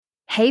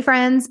Hey,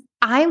 friends,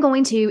 I'm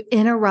going to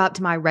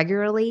interrupt my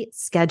regularly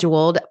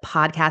scheduled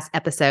podcast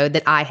episode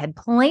that I had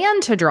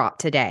planned to drop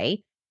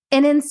today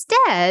and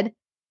instead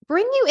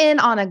bring you in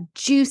on a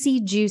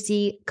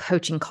juicy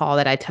coaching call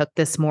that I took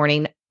this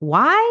morning.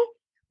 Why?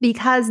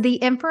 Because the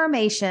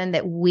information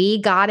that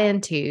we got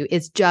into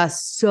is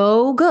just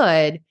so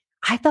good.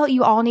 I felt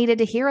you all needed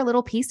to hear a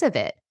little piece of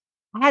it.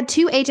 I had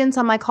 2 agents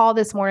on my call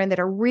this morning that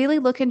are really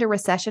looking to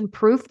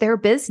recession-proof their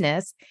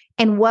business.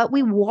 And what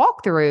we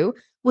walked through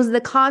was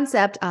the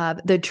concept of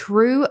the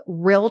true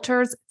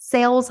realtor's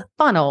sales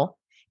funnel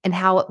and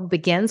how it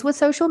begins with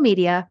social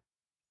media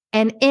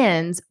and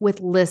ends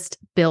with list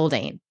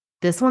building.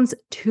 This one's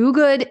too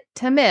good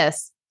to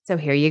miss. So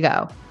here you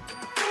go.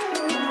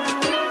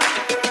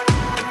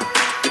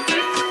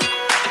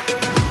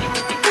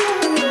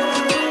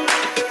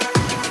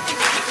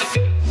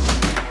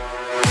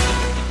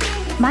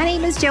 My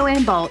name is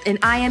Joanne Bolt, and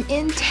I am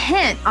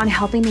intent on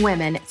helping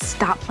women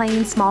stop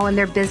playing small in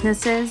their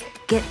businesses,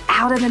 get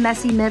out of the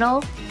messy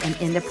middle, and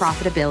into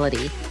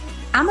profitability.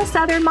 I'm a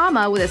Southern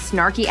mama with a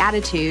snarky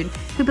attitude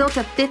who built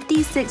a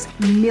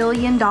 $56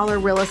 million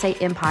real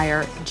estate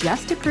empire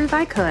just to prove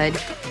I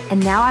could, and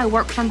now I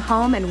work from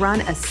home and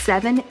run a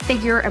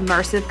 7-figure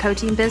immersive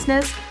coaching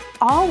business,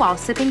 all while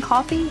sipping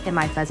coffee in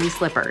my fuzzy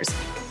slippers.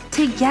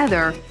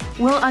 Together,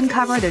 we'll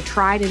uncover the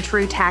tried and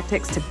true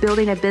tactics to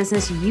building a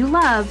business you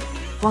love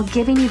while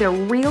giving you the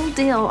real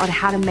deal on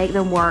how to make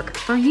them work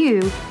for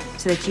you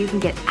so that you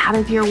can get out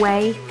of your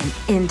way and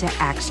into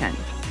action.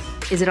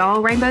 Is it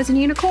all rainbows and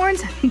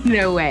unicorns?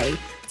 No way.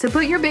 So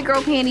put your big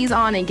girl panties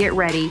on and get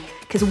ready,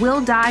 because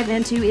we'll dive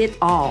into it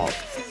all,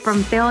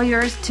 from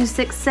failures to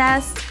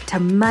success to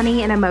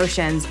money and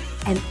emotions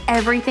and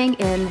everything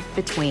in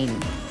between.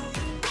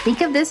 Think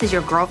of this as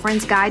your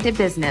girlfriend's guide to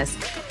business.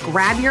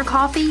 Grab your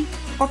coffee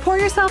or pour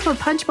yourself a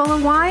punch bowl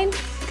of wine,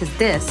 because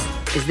this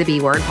is the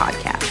B Word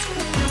Podcast.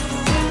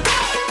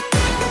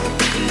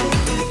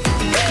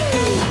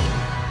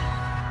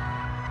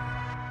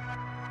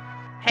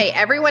 Hey,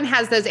 everyone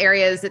has those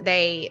areas that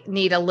they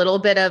need a little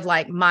bit of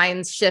like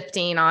mind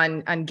shifting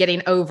on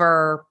getting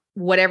over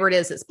whatever it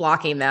is that's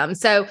blocking them.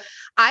 So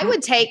I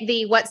would take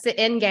the what's the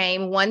end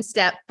game one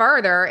step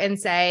further and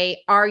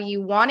say, are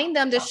you wanting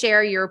them to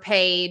share your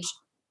page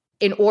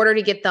in order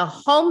to get the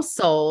home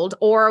sold,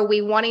 or are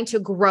we wanting to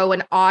grow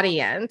an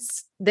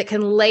audience that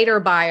can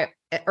later buy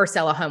or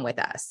sell a home with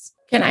us?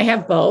 Can I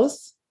have both?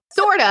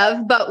 Sort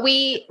of, but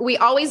we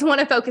always want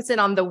to focus in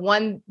on the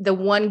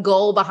one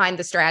goal behind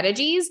the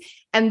strategies.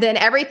 And then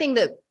everything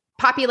that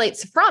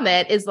populates from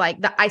it is like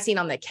the icing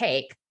on the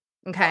cake.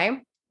 Okay.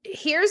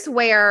 Here's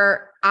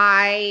where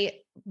I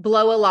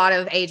blow a lot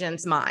of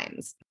agents'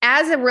 minds.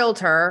 As a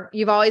realtor,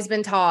 you've always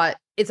been taught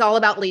it's all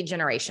about lead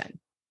generation.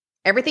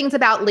 Everything's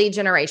about lead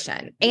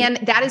generation. And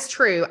that is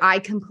true. I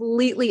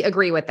completely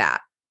agree with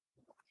that.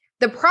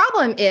 The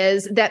problem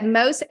is that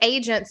most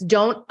agents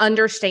don't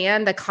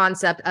understand the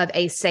concept of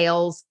a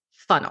sales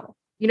funnel.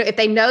 You know, if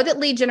they know that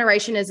lead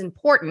generation is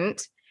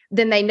important,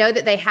 then they know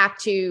that they have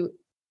to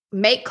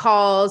make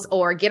calls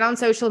or get on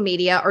social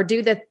media or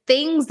do the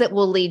things that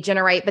will lead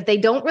generate, but they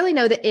don't really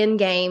know the end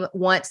game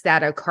once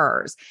that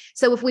occurs.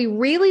 So if we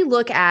really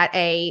look at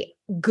a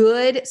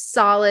good,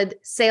 solid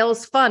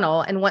sales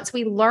funnel, and once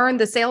we learn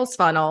the sales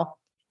funnel,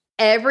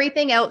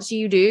 everything else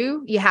you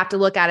do, you have to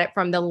look at it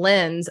from the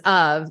lens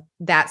of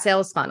that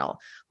sales funnel.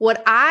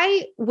 What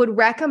I would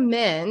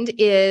recommend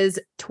is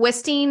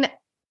twisting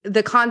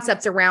the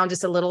concepts around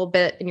just a little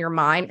bit in your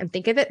mind and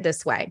think of it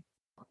this way.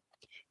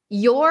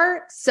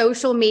 Your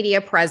social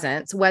media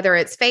presence, whether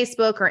it's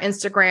Facebook or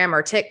Instagram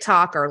or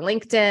TikTok or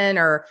LinkedIn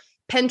or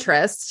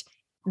Pinterest,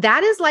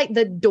 that is like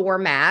the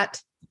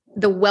doormat,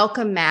 the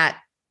welcome mat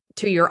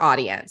to your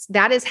audience.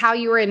 That is how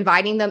you are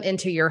inviting them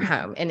into your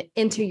home and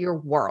into your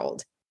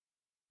world.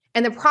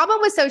 And the problem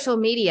with social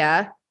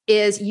media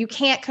is you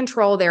can't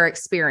control their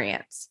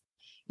experience.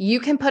 You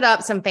can put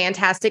up some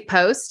fantastic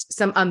posts,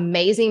 some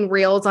amazing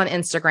reels on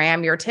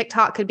Instagram. Your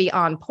TikTok could be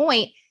on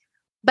point,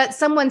 but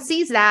someone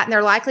sees that and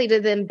they're likely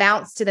to then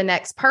bounce to the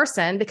next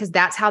person because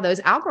that's how those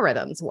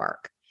algorithms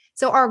work.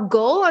 So our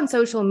goal on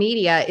social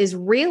media is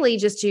really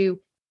just to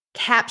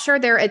capture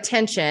their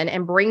attention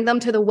and bring them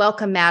to the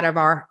welcome mat of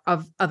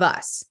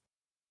us.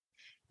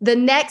 The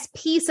next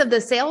piece of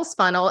the sales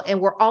funnel, and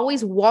we're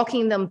always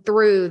walking them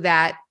through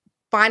that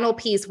final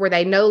piece where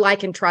they know,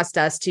 like, and trust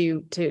us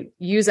to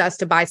use us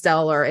to buy,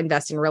 sell, or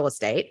invest in real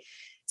estate.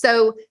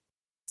 So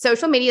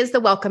social media is the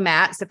welcome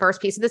mat. It's the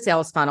first piece of the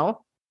sales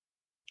funnel.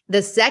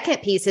 The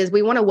second piece is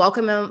we want to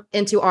welcome them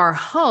into our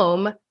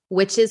home,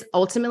 which is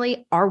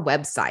ultimately our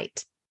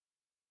website.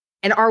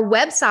 And our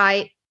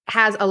website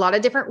has a lot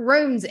of different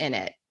rooms in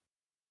it.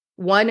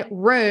 One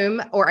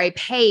room or a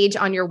page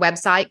on your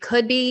website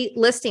could be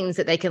listings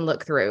that they can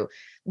look through.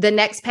 The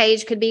next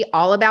page could be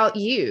all about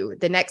you.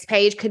 The next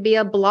page could be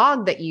a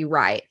blog that you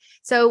write.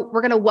 So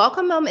we're going to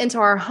welcome them into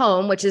our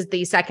home, which is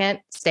the second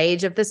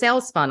stage of the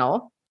sales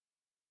funnel,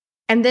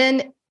 and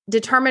then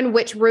determine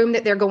which room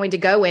that they're going to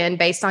go in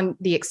based on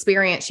the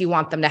experience you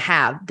want them to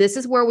have. This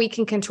is where we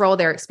can control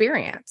their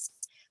experience.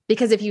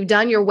 Because if you've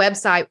done your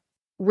website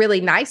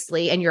really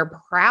nicely and you're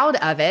proud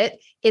of it,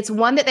 it's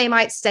one that they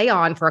might stay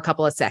on for a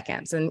couple of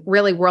seconds. And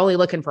really, we're only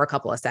looking for a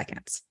couple of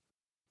seconds.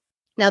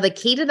 Now, the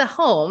key to the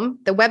home,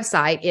 the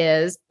website,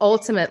 is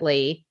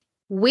ultimately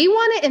we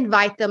want to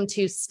invite them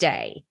to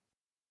stay.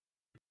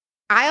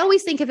 I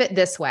always think of it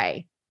this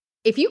way.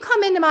 If you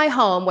come into my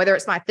home, whether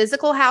it's my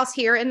physical house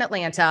here in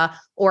Atlanta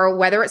or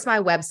whether it's my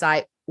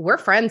website, we're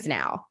friends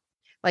now.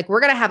 Like,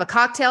 we're going to have a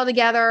cocktail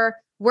together.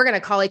 We're going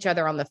to call each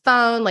other on the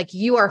phone. Like,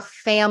 you are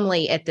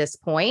family at this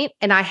point,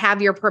 and I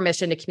have your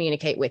permission to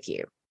communicate with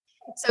you.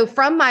 So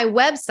from my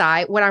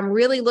website, what I'm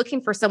really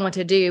looking for someone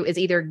to do is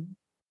either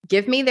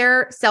give me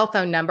their cell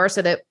phone number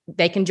so that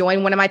they can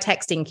join one of my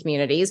texting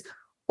communities,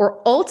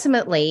 or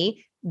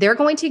ultimately they're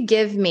going to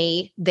give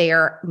me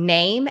their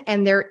name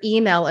and their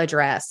email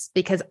address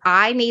because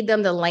I need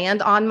them to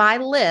land on my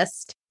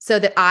list so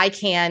that I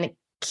can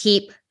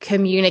keep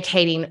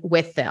communicating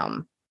with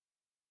them.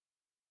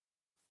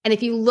 And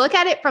if you look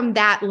at it from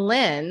that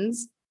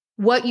lens,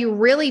 what you're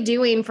really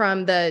doing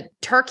from the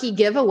turkey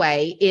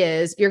giveaway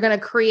is you're going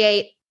to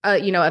create a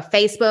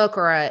Facebook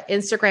or an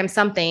Instagram,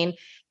 something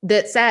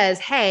that says,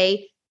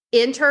 hey,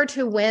 enter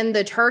to win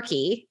the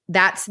turkey.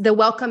 That's the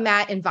welcome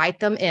mat, invite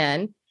them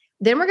in.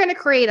 Then we're going to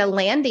create a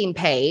landing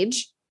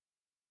page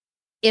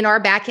in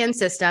our backend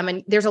system.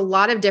 And there's a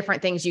lot of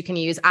different things you can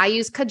use. I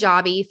use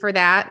Kajabi for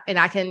that, and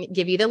I can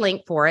give you the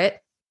link for it.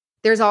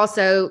 There's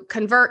also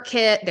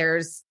ConvertKit.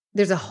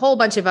 There's a whole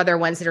bunch of other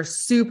ones that are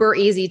super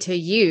easy to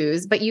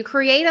use, but you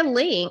create a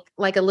link,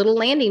 like a little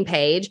landing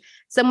page.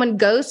 Someone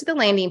goes to the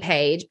landing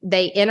page,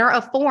 they enter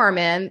a form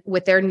in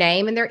with their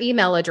name and their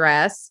email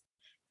address,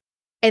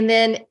 and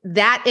then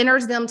that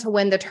enters them to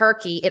win the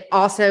turkey. It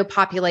also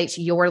populates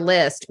your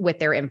list with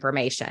their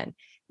information.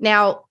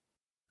 Now,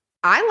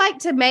 I like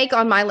to make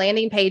on my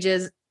landing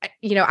pages,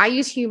 I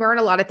use humor in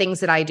a lot of things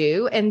that I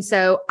do. And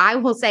so I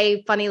will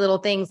say funny little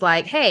things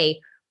like, hey,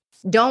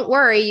 don't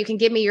worry, you can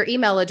give me your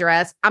email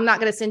address. I'm not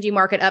going to send you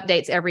market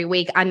updates every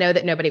week. I know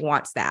that nobody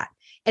wants that.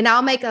 And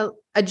I'll make a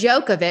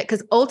joke of it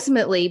because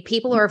ultimately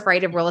people are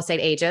afraid of real estate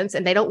agents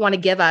and they don't want to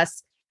give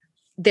us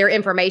their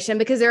information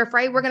because they're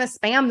afraid we're going to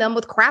spam them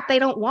with crap they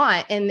don't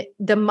want. And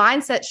the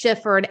mindset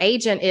shift for an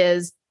agent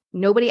is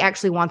nobody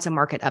actually wants a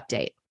market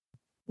update.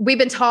 We've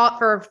been taught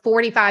for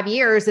 45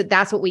 years that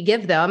that's what we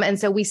give them. And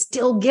so we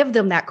still give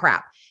them that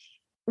crap.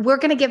 We're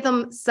going to give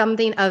them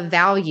something of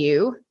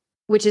value,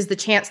 which is the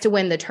chance to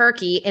win the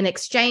turkey, in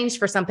exchange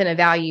for something of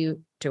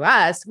value to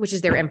us, which is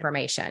their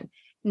information.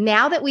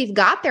 Now that we've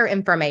got their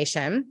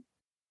information,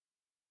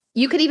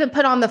 you could even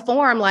put on the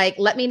form, like,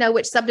 let me know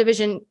which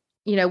subdivision,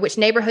 which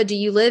neighborhood do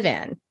you live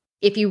in?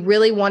 If you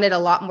really wanted a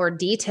lot more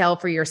detail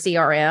for your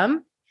CRM,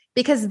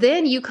 because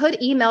then you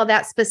could email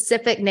that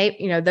specific name,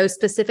 those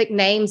specific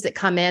names that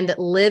come in that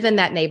live in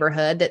that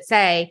neighborhood that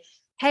say,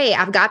 hey,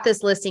 I've got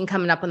this listing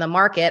coming up on the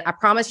market. I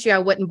promised you I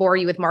wouldn't bore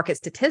you with market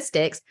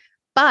statistics,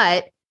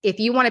 but if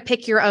you want to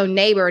pick your own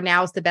neighbor,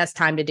 now's the best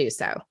time to do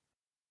so.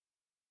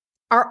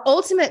 Our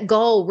ultimate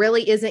goal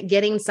really isn't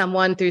getting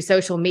someone through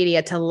social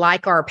media to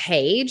like our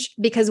page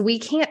because we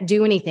can't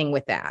do anything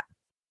with that.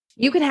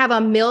 You can have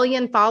 1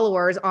 million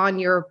followers on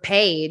your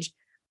page,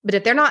 but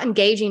if they're not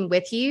engaging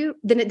with you,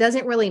 then it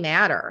doesn't really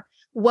matter.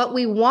 What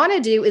we want to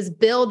do is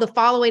build the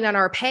following on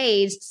our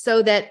page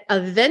so that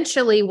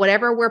eventually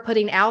whatever we're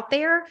putting out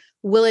there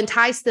will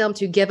entice them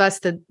to give us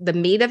the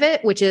meat of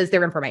it, which is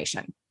their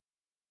information.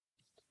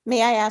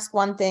 May I ask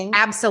one thing?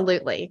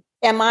 Absolutely.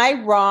 Am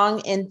I wrong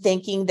in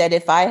thinking that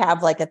if I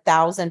have like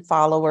 1,000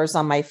 followers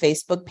on my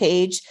Facebook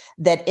page,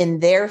 that in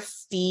their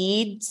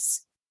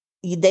feeds,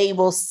 they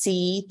will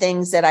see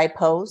things that I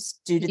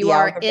post due to the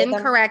algorithm? You are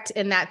incorrect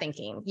in that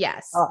thinking.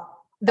 Yes.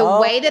 The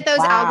way that those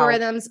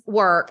algorithms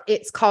work,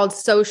 it's called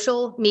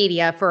social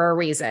media for a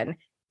reason.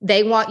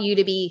 They want you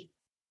to be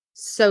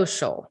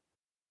social.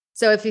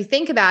 So if you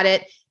think about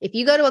it, if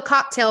you go to a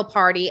cocktail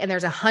party and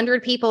there's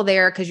 100 people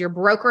there because your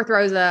broker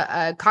throws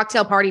a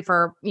cocktail party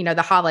for,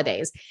 the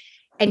holidays,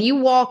 and you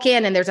walk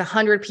in and there's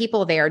 100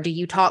 people there, do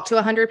you talk to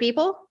 100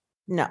 people?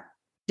 No.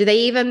 Do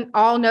they even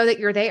all know that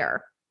you're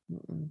there?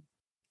 Mm-mm.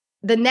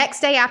 The next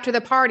day after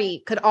the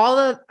party, could all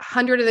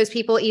 100 of those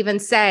people even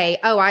say,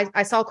 oh,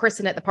 I saw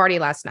Kristen at the party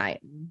last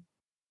night?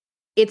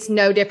 It's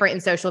no different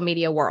in social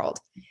media world.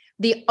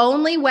 The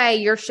only way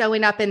you're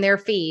showing up in their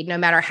feed, no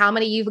matter how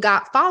many you've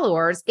got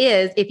followers,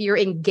 is if you're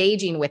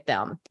engaging with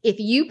them. If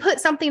you put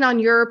something on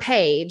your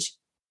page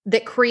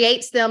that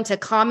creates them to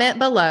comment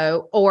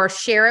below or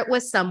share it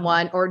with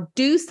someone or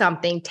do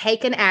something,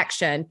 take an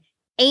action,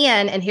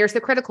 and here's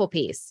the critical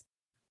piece,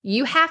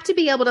 you have to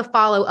be able to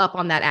follow up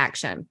on that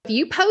action. If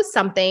you post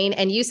something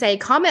and you say,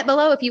 comment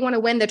below if you want to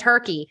win the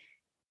turkey,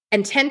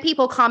 and 10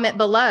 people comment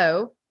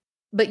below,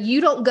 but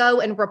you don't go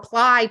and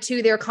reply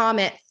to their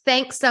comment,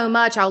 thanks so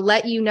much, I'll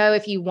let you know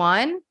if you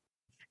won,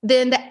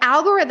 then the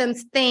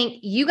algorithms think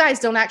you guys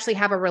don't actually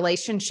have a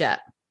relationship.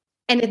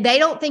 And if they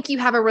don't think you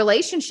have a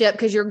relationship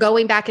because you're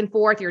going back and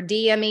forth, you're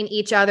DMing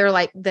each other,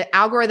 like the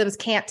algorithms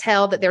can't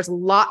tell that there's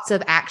lots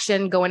of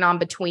action going on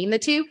between the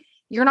two,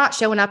 you're not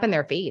showing up in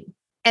their feed.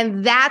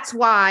 And that's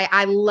why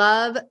I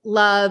love,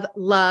 love,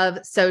 love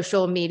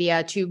social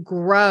media to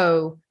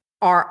grow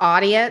our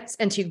audience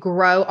and to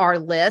grow our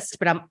list.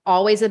 But I'm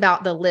always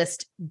about the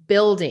list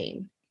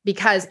building,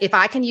 because if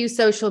I can use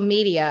social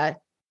media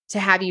to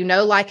have you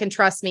know, like, and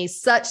trust me,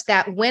 such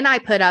that when I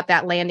put up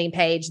that landing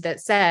page that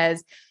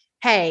says,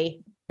 hey,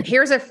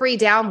 here's a free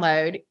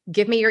download,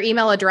 give me your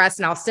email address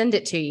and I'll send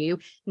it to you.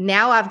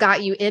 Now I've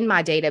got you in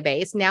my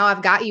database. Now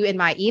I've got you in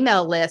my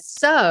email list.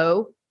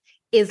 So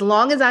as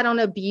long as I don't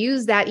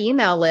abuse that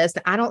email list,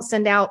 I don't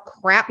send out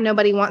crap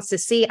nobody wants to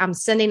see, I'm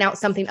sending out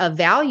something of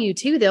value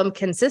to them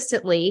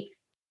consistently.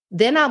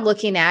 Then I'm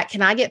looking at,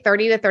 can I get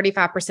 30 to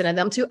 35% of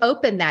them to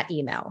open that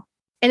email?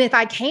 And if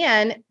I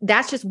can,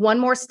 that's just one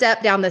more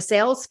step down the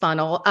sales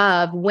funnel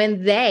of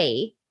when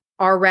they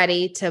are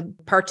ready to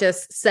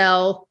purchase,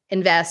 sell,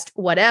 invest,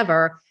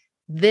 whatever,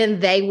 then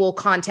they will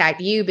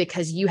contact you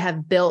because you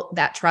have built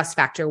that trust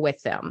factor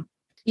with them.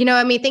 You know,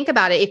 I mean, think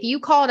about it. If you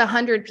called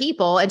 100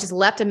 people and just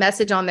left a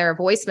message on their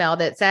voicemail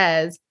that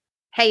says,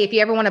 hey, if you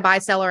ever want to buy,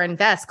 sell, or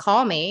invest,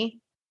 call me.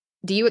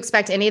 Do you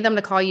expect any of them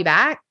to call you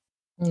back?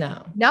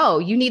 No,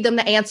 you need them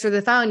to answer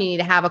the phone. You need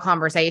to have a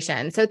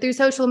conversation. So through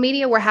social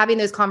media, we're having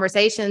those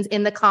conversations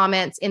in the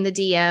comments, in the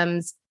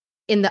DMs,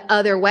 in the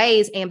other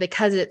ways. And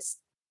because it's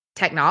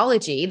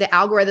technology, the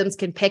algorithms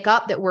can pick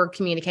up that we're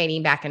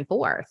communicating back and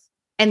forth.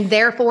 And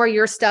therefore,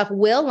 your stuff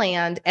will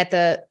land at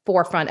the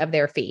forefront of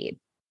their feed.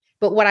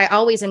 But what I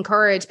always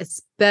encourage,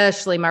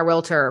 especially my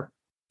realtor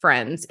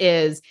friends,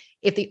 is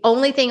if the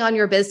only thing on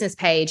your business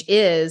page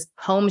is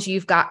homes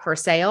you've got for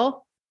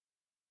sale,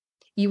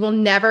 you will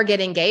never get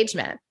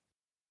engagement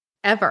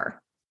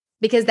ever,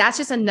 because that's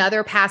just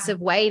another passive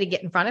way to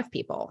get in front of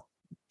people.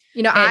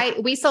 You know,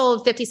 we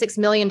sold $56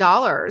 million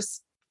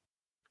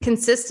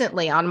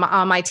consistently on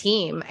my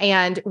team,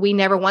 and we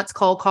never once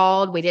cold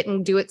called. We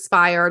didn't do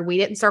expired. We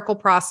didn't circle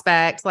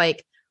prospect.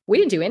 Like, we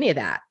didn't do any of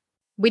that.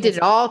 We did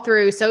it all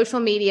through social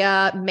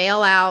media,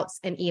 mail outs,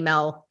 and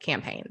email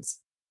campaigns.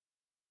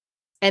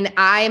 And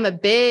I am a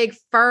big,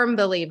 firm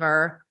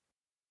believer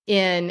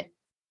in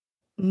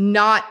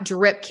not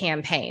drip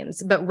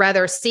campaigns, but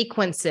rather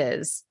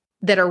sequences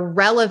that are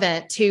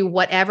relevant to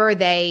whatever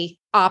they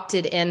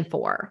opted in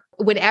for.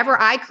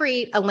 Whenever I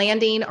create a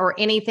landing or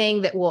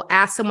anything that will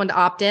ask someone to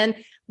opt in,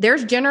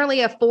 there's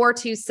generally a 4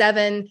 to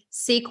 7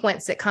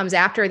 sequence that comes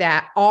after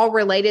that, all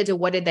related to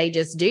what did they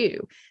just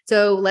do.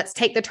 So let's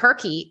take the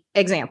turkey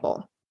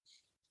example.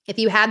 If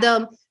you had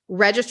them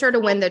register to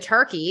win the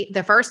turkey,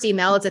 the first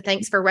email is a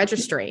thanks for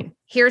registering.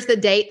 Here's the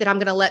date that I'm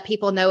going to let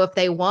people know if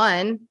they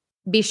won.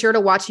 Be sure to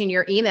watch in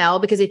your email,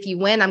 because if you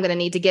win, I'm going to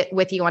need to get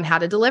with you on how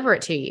to deliver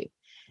it to you.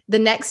 The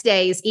next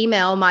day's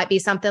email might be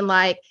something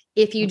like,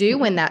 if you do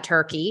win that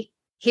turkey,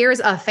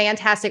 here's a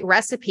fantastic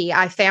recipe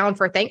I found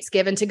for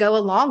Thanksgiving to go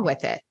along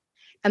with it.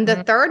 And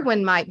the third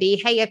one might be,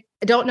 hey, I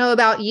don't know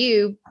about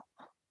you,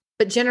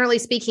 but generally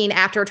speaking,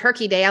 after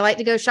Turkey Day, I like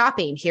to go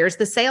shopping. Here's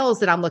the sales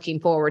that I'm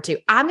looking forward to.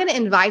 I'm going to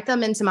invite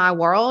them into my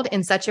world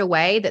in such a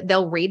way that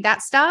they'll read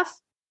that stuff,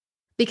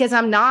 because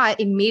I'm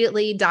not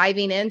immediately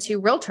diving into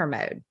realtor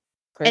mode.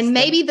 And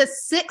maybe the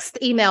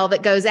 6th email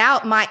that goes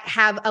out might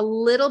have a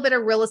little bit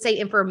of real estate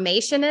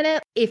information in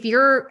it. If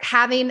you're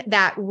having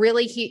that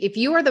really huge, if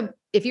you're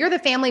the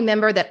family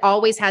member that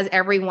always has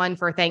everyone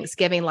for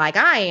Thanksgiving, like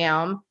I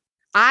am,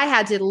 I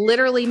had to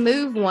literally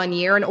move one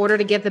year in order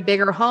to get the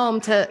bigger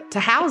home to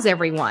house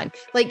everyone.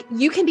 Like,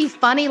 you can be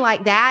funny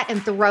like that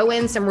and throw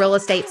in some real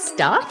estate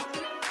stuff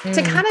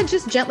to kind of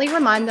just gently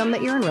remind them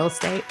that you're in real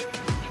estate.